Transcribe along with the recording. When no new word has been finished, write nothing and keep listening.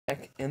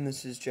And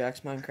this is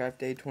Jack's Minecraft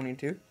Day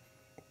 22,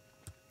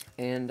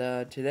 and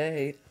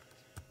today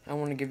I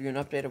want to give you an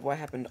update of what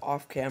happened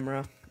off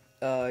camera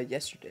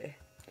yesterday.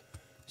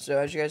 So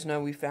as you guys know,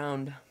 we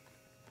found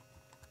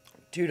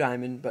 2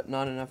 diamond, but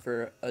not enough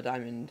for a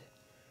diamond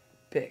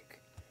pick.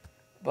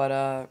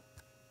 But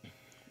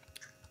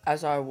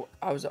as I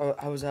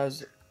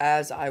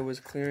was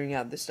clearing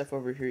out this stuff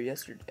over here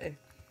yesterday,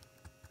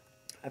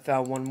 I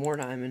found 1 more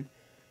diamond,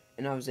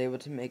 and I was able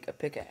to make a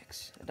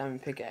pickaxe, a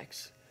diamond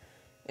pickaxe.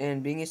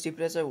 And being as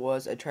stupid as I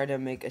was, I tried to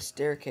make a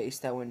staircase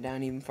that went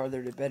down even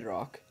farther to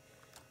bedrock,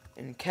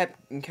 and kept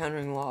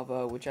encountering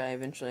lava, which I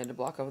eventually had to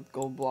block up with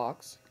gold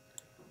blocks.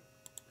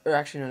 Or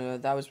actually, no,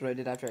 that was what I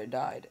did after I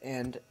died.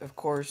 And, of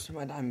course,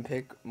 my diamond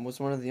pick was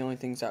one of the only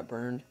things that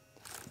burned.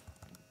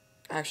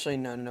 Actually,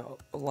 no,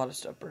 a lot of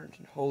stuff burned.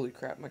 And holy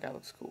crap, my guy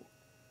looks cool.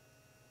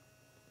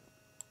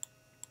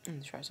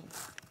 Let's try some.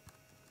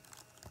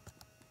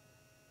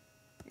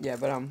 Yeah,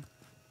 but,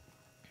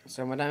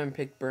 so my diamond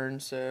pick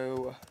burned,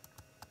 so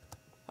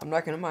I'm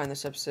not going to mine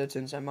this episode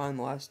since I mined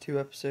the last 2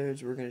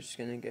 episodes. We're just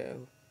going to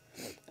go,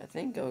 I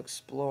think, go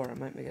explore. I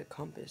might make a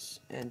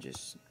compass and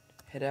just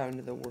head out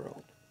into the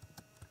world.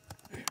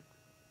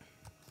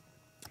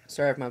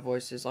 Sorry if my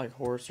voice is like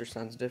hoarse or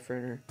sounds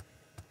different or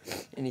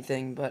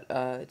anything, but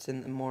it's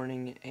in the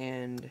morning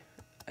and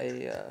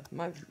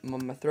my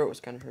throat was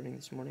kind of hurting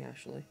this morning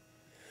actually.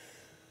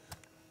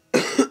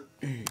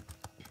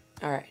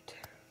 Alright.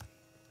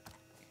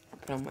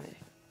 Put on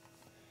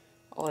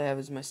all I have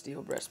is my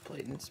steel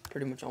breastplate and it's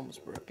pretty much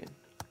almost broken.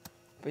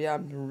 But yeah,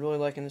 I'm really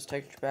liking this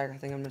texture pack. I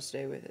think I'm going to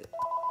stay with it.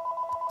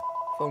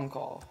 Phone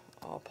call.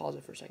 I'll pause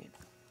it for a second.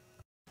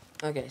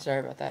 Okay, sorry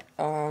about that.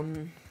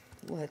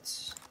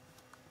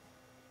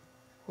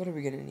 What are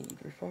we gonna need?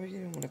 We're probably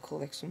gonna want to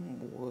collect some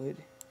wood.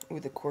 Ooh,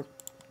 the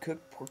cooked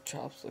pork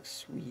chops look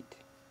sweet.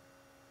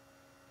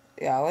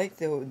 Yeah, I like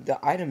the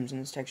items in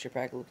this texture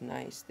pack look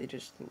nice. They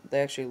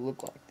actually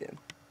look like them.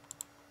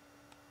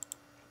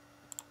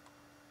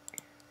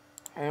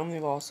 I only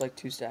lost like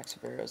 2 stacks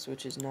of arrows,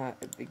 which is not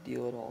a big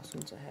deal at all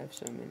since I have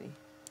so many.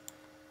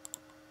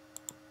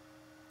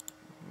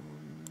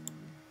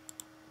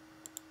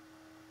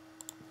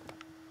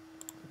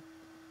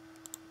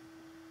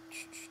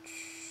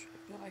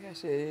 Like I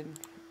said,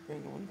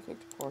 bring 1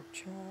 cooked pork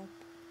chop.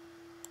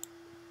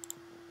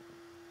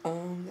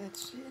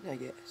 That's it, I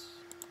guess.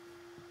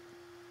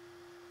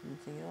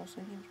 Anything else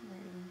I need to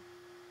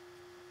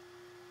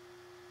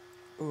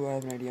bring? Ooh, I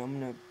have an idea. I'm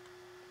gonna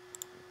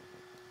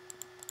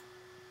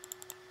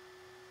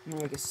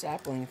make a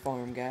sapling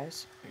farm,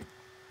 guys.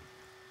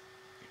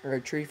 Or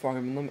a tree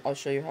farm. And I'll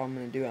show you how I'm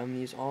gonna do it. I'm gonna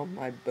use all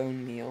my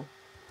bone meal.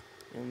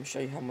 And I'm gonna show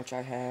you how much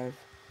I have.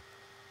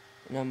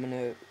 And I'm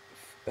gonna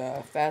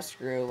fast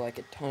grow like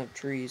a ton of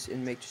trees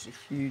and make just a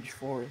huge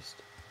forest.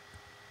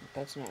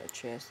 That's not a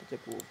chest, that's a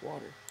pool of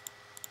water.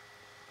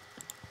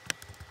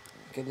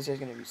 Okay, this is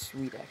gonna be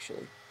sweet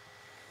actually.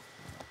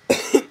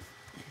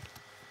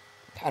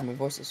 God, my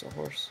voice is so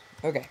hoarse.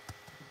 Okay.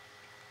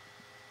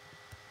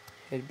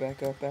 Head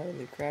back up out of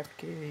the craft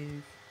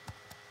cave.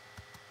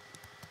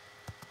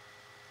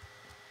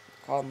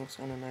 Cotton looks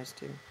kinda nice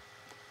too.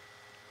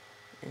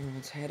 And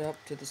let's head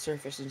up to the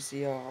surface and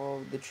see how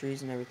all the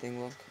trees and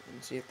everything look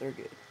and see if they're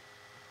good.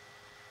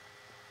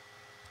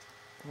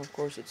 Of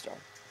course it's dark.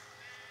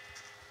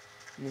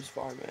 And there's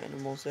farm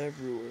animals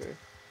everywhere.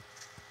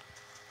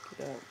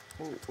 Get out.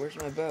 Oh, where's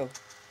my bow?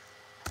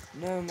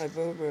 No, my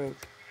bow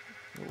broke.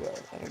 Oh well,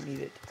 I don't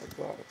need it. I'll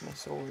go out with my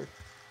sword.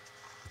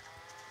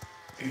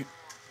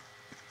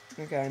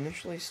 Okay, I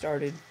initially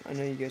started. I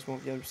know you guys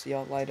won't be able to see.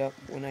 I'll light up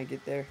when I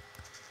get there.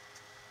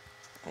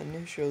 I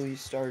initially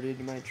started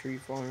my tree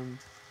farm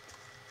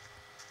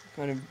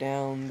kind of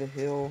down the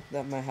hill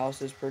that my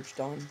house is perched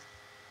on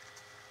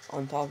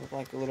top of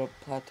like a little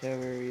plateau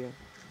area.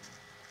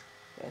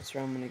 That's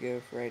where I'm gonna go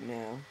for right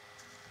now.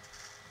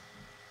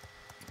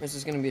 This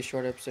is gonna be a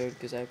short episode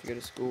because I have to go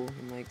to school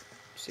in like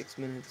 6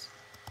 minutes.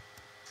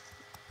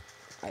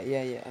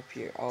 Yeah, up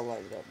here. I'll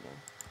light it up now.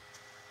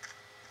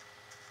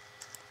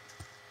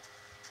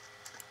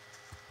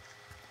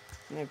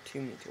 I have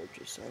too many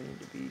torches, so I need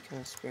to be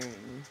kind of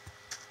sparing.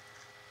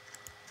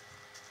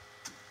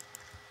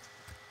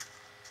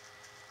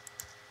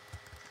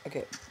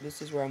 Okay,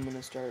 this is where I'm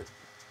gonna start.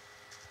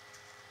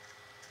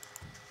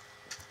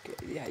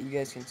 Okay, yeah, you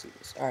guys can see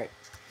this. Alright.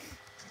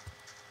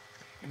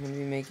 I'm gonna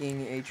be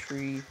making a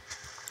tree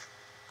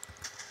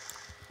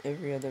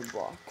every other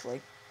block,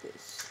 like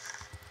this.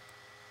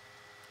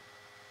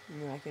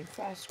 And then I can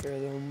fast grow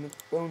them with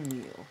bone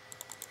meal.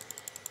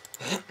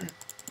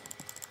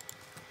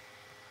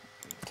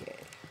 Okay.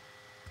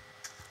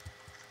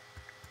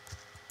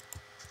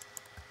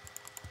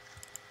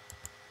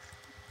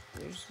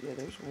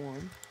 There's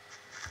one.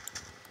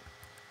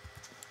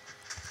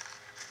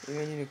 Maybe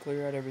I need to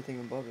clear out everything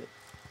above it.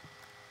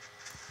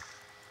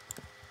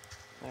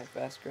 Alright,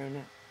 fast grow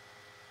now.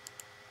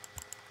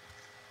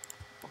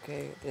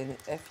 Okay, then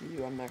F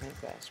you, I'm not gonna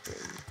fast grow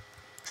you.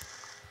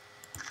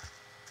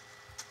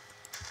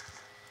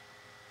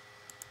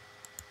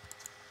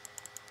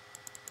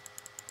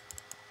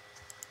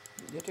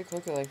 You have to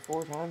cook it like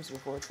 4 times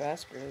before it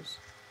fast grows.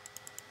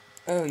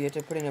 Oh, you have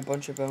to put in a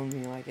bunch of bone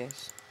meal, I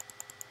guess.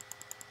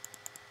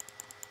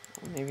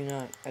 Or maybe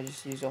not. I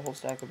just used a whole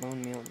stack of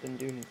bone meal. It didn't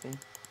do anything.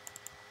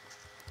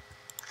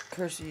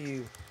 Curse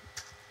you.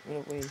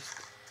 What a waste.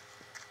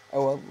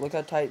 Oh, well, look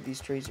how tight these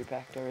trees are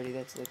packed already.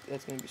 That's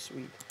going to be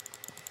sweet.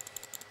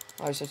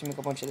 I just have to make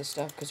a bunch of this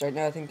stuff, because right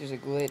now I think there's a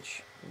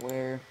glitch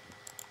where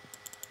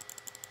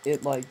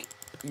it, like,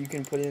 you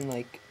can put in,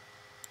 like,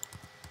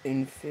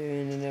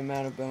 infinite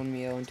amount of bone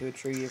meal into a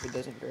tree if it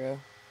doesn't grow.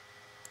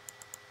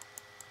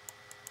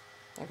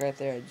 Like right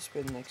there, I just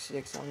put in like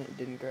 6 on it, it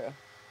didn't grow.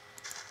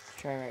 Let's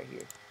try right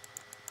here.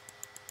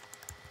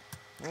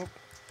 Nope.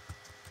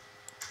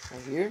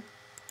 Right here.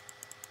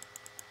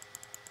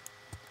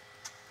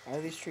 Why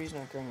are these trees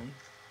not growing?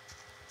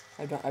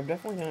 I've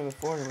definitely done it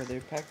before where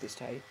they're packed this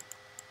tight.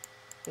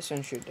 This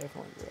one should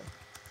definitely grow.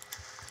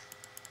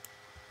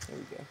 There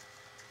we go.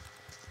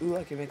 Ooh,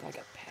 I can make like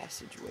a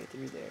passageway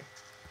through there.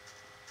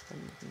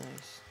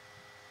 Nice.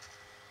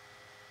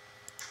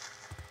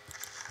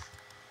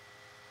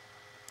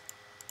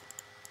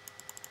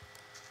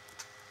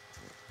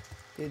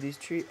 Dude, these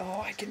trees.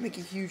 Oh, I can make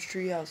a huge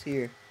tree house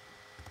here.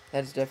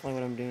 That's definitely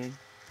what I'm doing.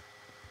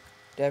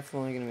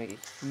 Definitely gonna make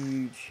a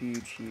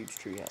huge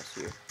tree house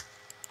here.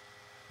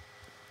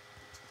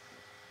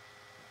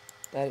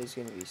 That is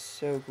gonna be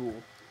so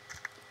cool.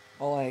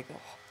 I'll like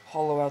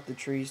hollow out the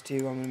trees too.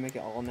 I'm gonna make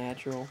it all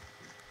natural,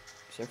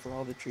 except for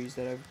all the trees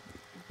that I've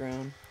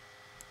grown.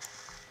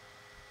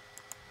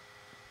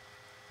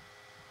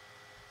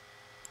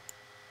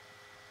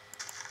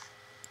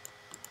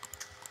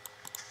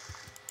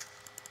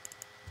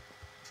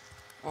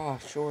 Oh,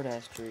 short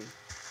ass tree.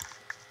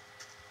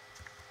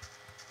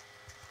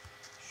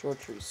 Short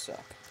trees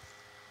suck.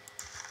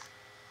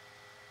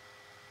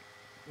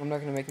 I'm not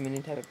gonna make them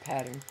any type of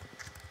pattern.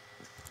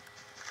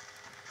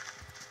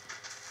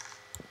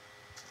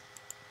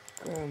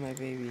 Grow, my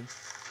baby.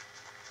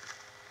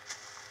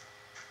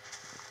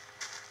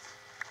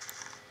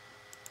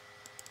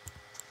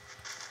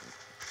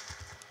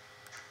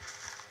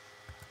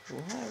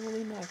 Why will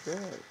he not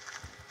grow?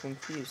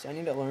 Confused. I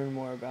need to learn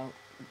more about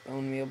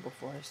bone meal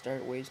before I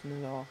start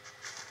wasting it all.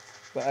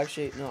 But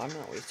actually, no, I'm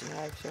not wasting it.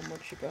 I have so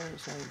much bone,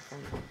 it's not even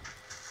funny.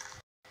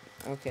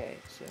 Okay,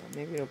 so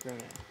maybe it'll grow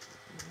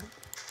now.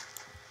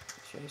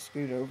 Should I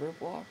scoot over a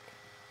block?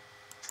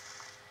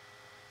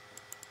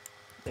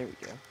 There we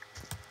go.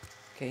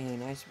 Okay, a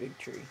nice big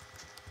tree.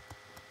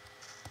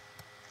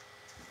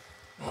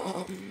 I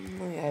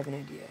have an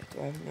idea.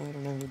 Do I have? No, I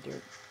don't have any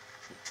dirt.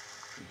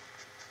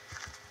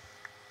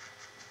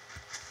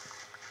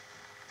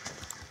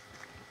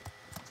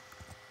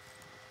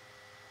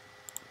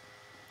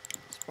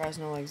 Surprised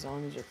no like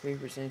zombies or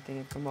creepers or anything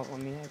have come up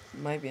on me. I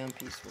might be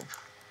unpeaceful.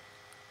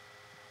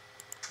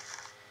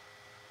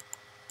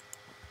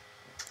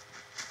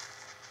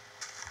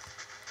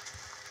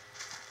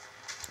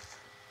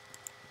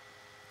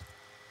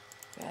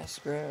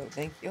 Fast grow.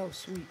 Thank you. Oh,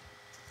 sweet.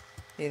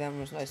 Hey, that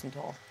one was nice and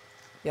tall.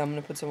 Yeah, I'm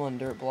gonna put some on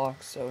dirt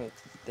blocks so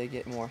they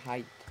get more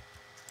height.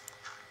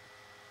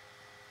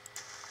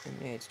 And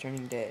yeah, it's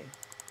turning day.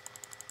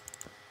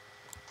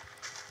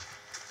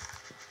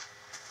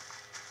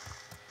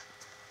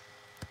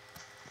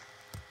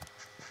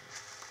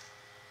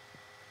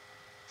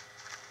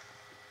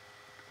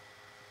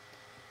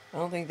 I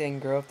don't think they can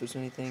grow if there's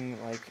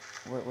anything like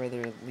where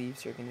their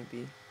leaves are gonna be.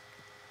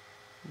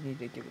 You need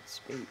to give it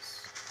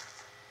space.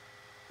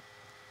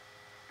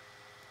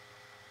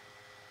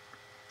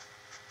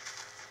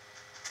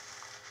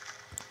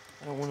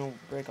 I don't want to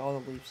break all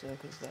the leaves though,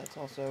 because that's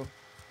also.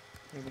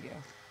 Here we go.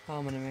 How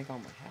I'm gonna make all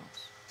my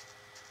house.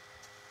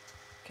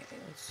 Okay,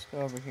 let's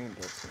go over here and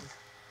build some.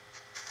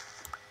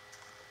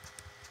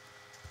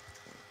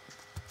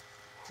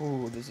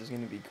 Ooh, this is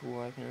gonna be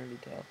cool. I can already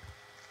tell.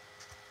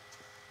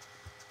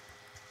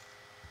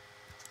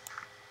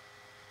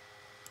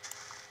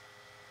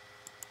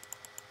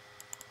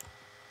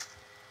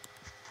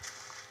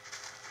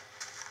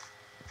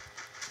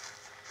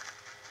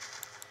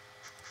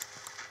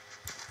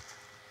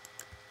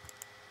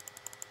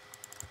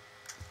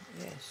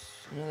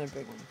 Yes, another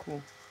big one.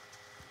 Cool.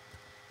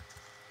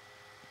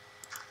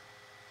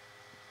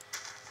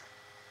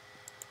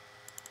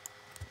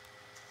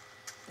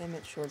 Damn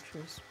it, short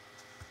trees.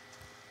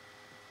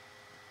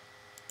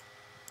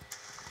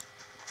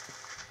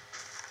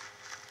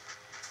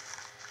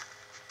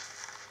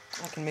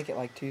 I can make it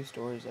like 2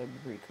 stories. That'd be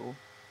pretty cool.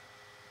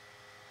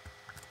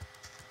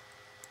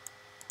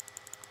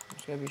 I'm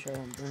just gotta be sure I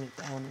don't burn it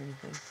down or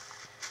anything.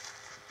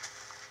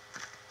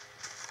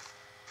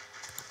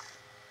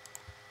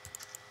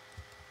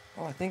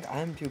 Oh, I think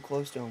I'm too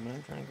close to them when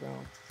I'm trying to grow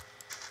them.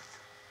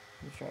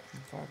 Let me try it from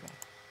far back.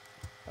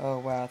 Oh,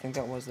 wow, I think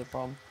that was the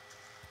problem.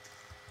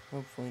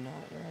 Hopefully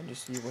not, or I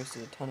just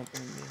wasted a ton of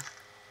bone meal.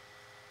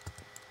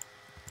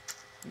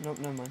 Nope,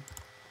 never mind.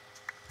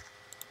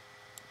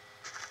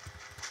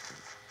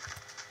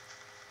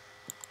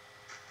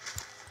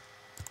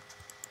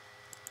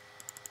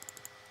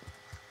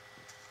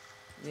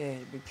 Yay,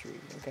 big tree,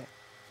 okay.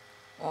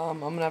 I'm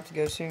gonna have to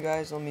go soon,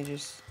 guys. Let me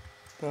just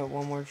put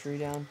one more tree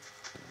down.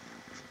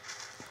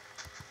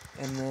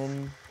 And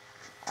then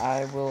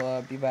I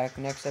will be back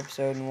next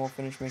episode and we'll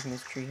finish making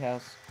this tree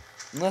house.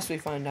 Unless we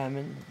find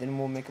diamond, then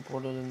we'll make a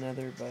portal to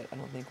Nether, but I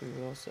don't think we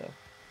will, so.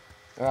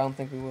 Or I don't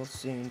think we will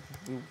soon.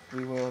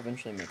 We will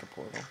eventually make a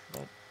portal,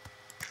 but.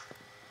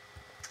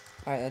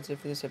 Alright, that's it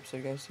for this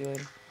episode, guys. See you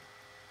later.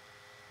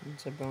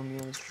 Let's bone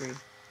meal this tree.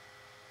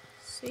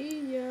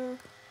 See ya.